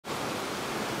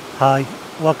Hi,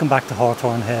 welcome back to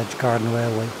Hawthorn Hedge Garden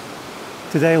Railway.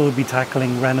 Today we'll be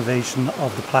tackling renovation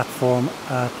of the platform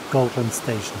at Goathland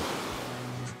station.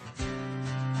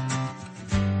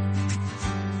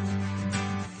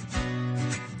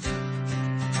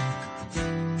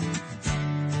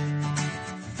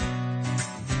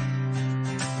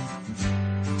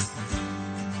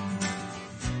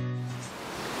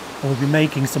 We'll be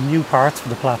making some new parts for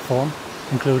the platform,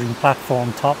 including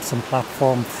platform tops and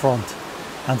platform front,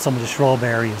 and some of the shrub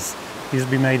areas. These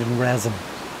will be made in resin.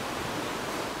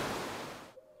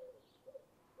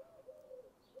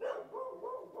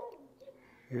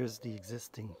 Here's the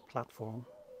existing platform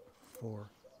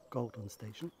for Goathland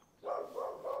station.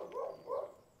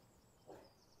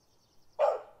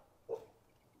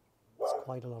 It's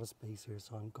quite a lot of space here,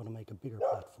 so I'm going to make a bigger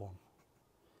platform.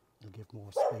 It'll give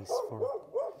more space for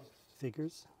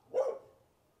figures.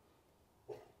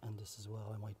 And this as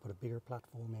well, I might put a bigger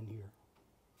platform in here.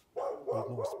 Need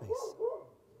more space.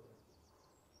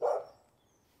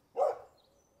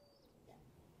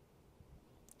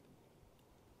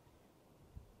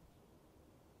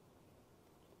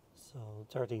 So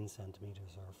 13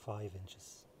 centimeters or 5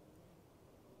 inches.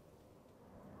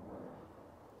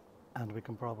 And we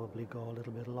can probably go a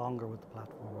little bit longer with the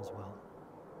platform as well.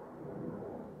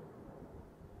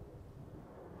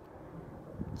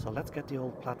 So let's get the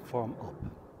old platform up.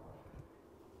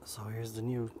 So here's the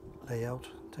new layout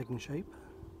taking shape.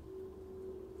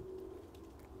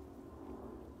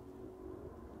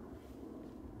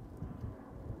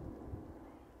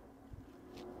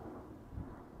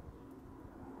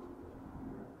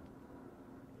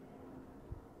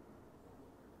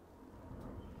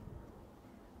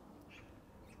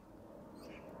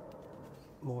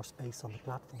 More space on the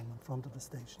platform in front of the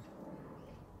station.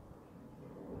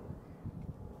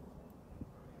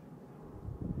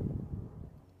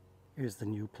 Here's the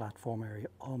new platform area,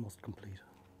 almost complete.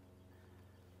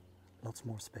 Lots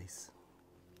more space.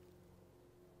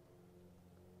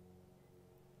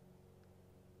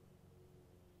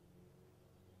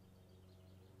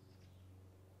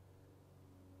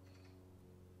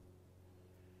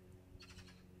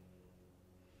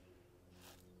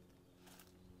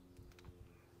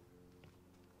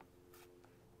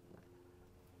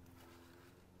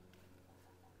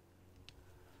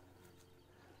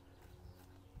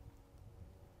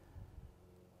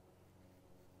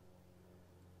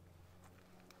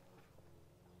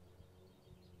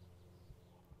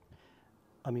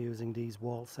 I'm using these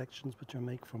wall sections which I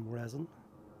make from resin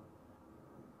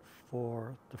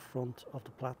for the front of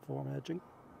the platform edging.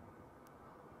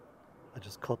 I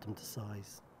just cut them to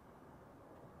size.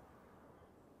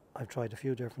 I've tried a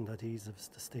few different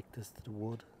adhesives to stick this to the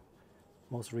wood.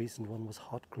 Most recent one was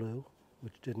hot glue,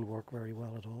 which didn't work very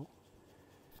well at all.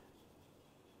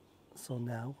 So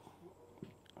now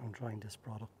I'm trying this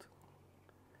product.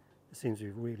 It seems to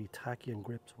be really tacky and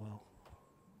grips well.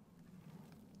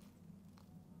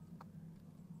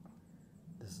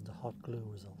 This is the hot glue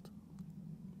result.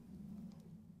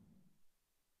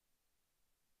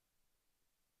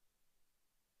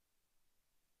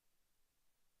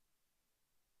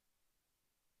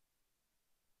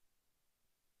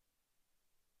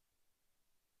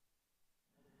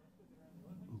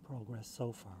 In progress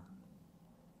so far.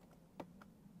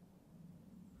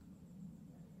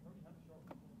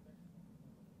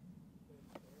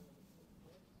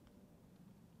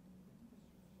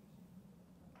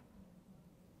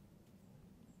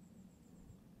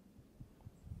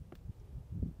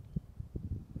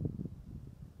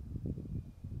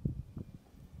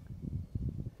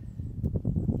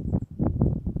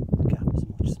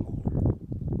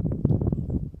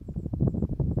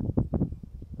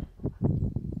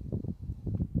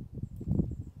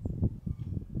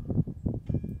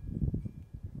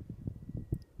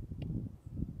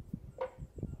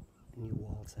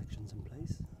 Sections in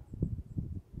place.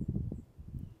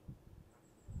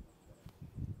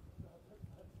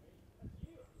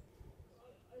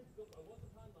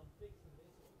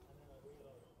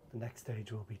 The next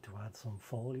stage will be to add some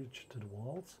foliage to the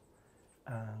walls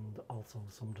and also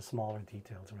some of the smaller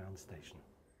details around the station.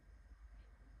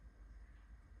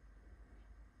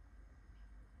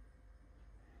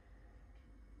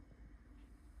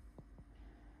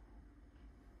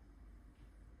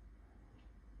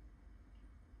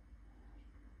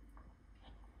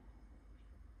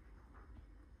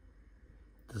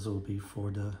 This will be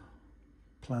for the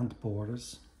plant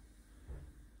borders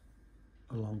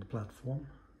along the platform,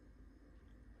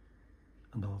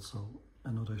 and also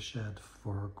another shed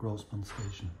for Grosmont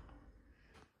station.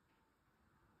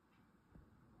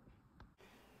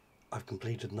 I've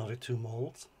completed another 2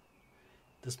 moulds.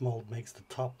 This mould makes the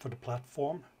top for the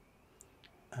platform,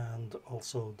 and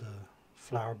also the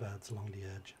flower beds along the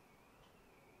edge.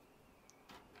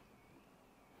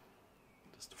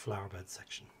 Just the flower bed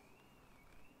section.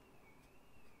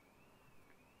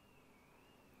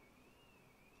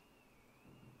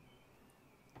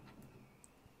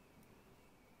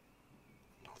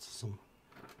 Also some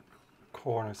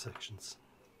corner sections.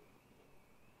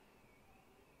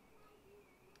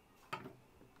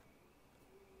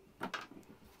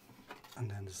 And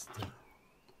then there's the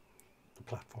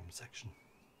platform section.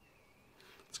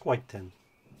 It's quite thin.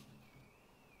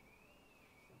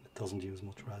 It doesn't use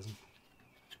much resin.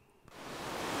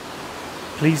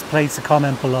 Please place a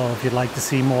comment below if you'd like to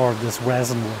see more of this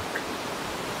resin work.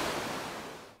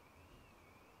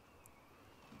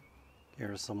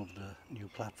 Here is some of the new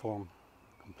platform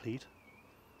complete.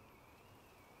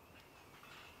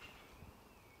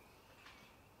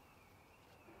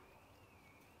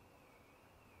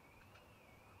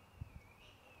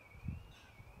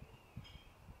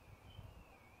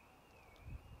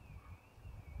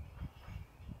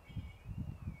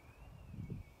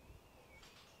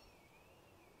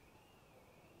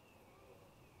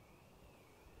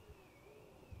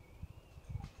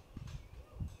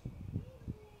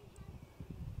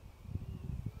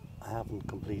 I haven't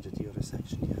completed the other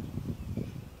section yet.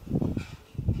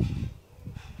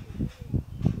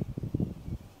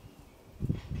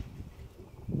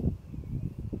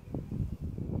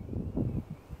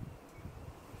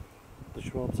 The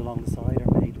shrubs along the side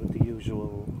are made with the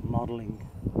usual modelling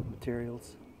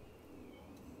materials,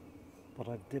 but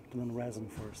I've dipped them in resin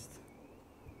first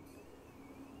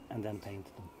and then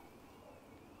painted them.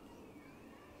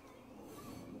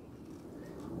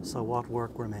 So what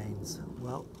work remains?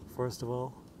 Well, first of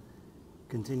all,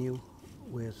 continue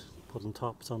with putting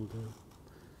tops on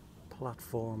the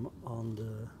platform on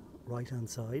the right hand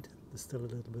side. There's still a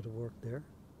little bit of work there.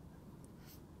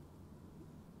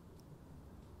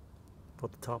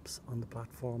 Put the tops on the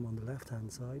platform on the left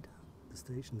hand side, the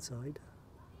station side.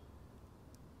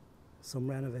 Some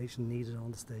renovation needed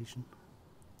on the station.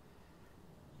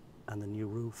 And the new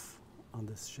roof on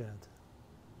this shed.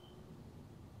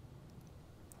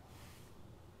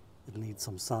 It'll need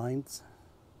some signs,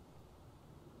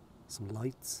 some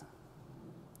lights.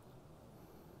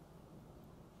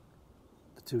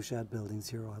 The two shed buildings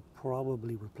here, I'll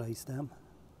probably replace them.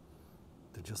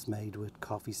 They're just made with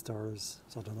coffee stirrers,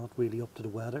 so they're not really up to the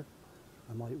weather.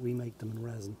 I might remake them in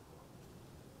resin.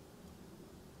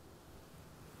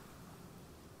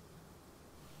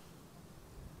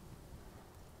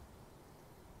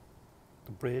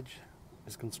 The bridge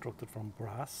is constructed from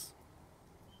brass.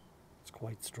 It's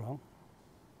quite strong,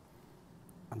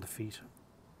 and the feet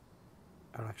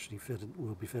are actually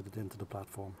will be fitted into the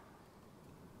platform.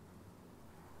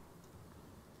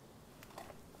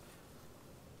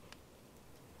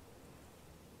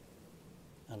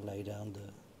 And lay down the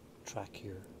track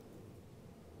here.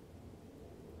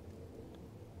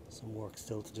 Some work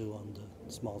still to do on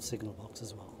the small signal box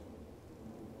as well.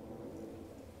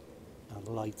 And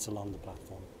the lights along the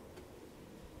platform.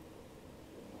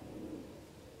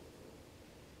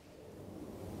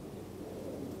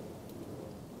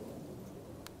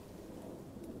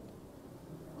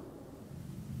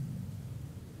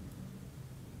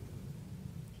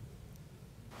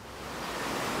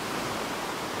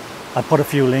 I put a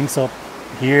few links up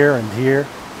here,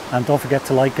 and don't forget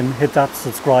to like and hit that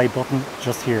subscribe button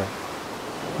just here.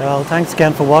 Well, thanks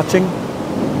again for watching,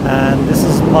 and this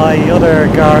is my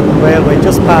other garden railway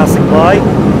just passing by.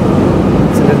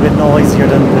 It's a little bit noisier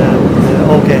than the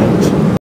oak age.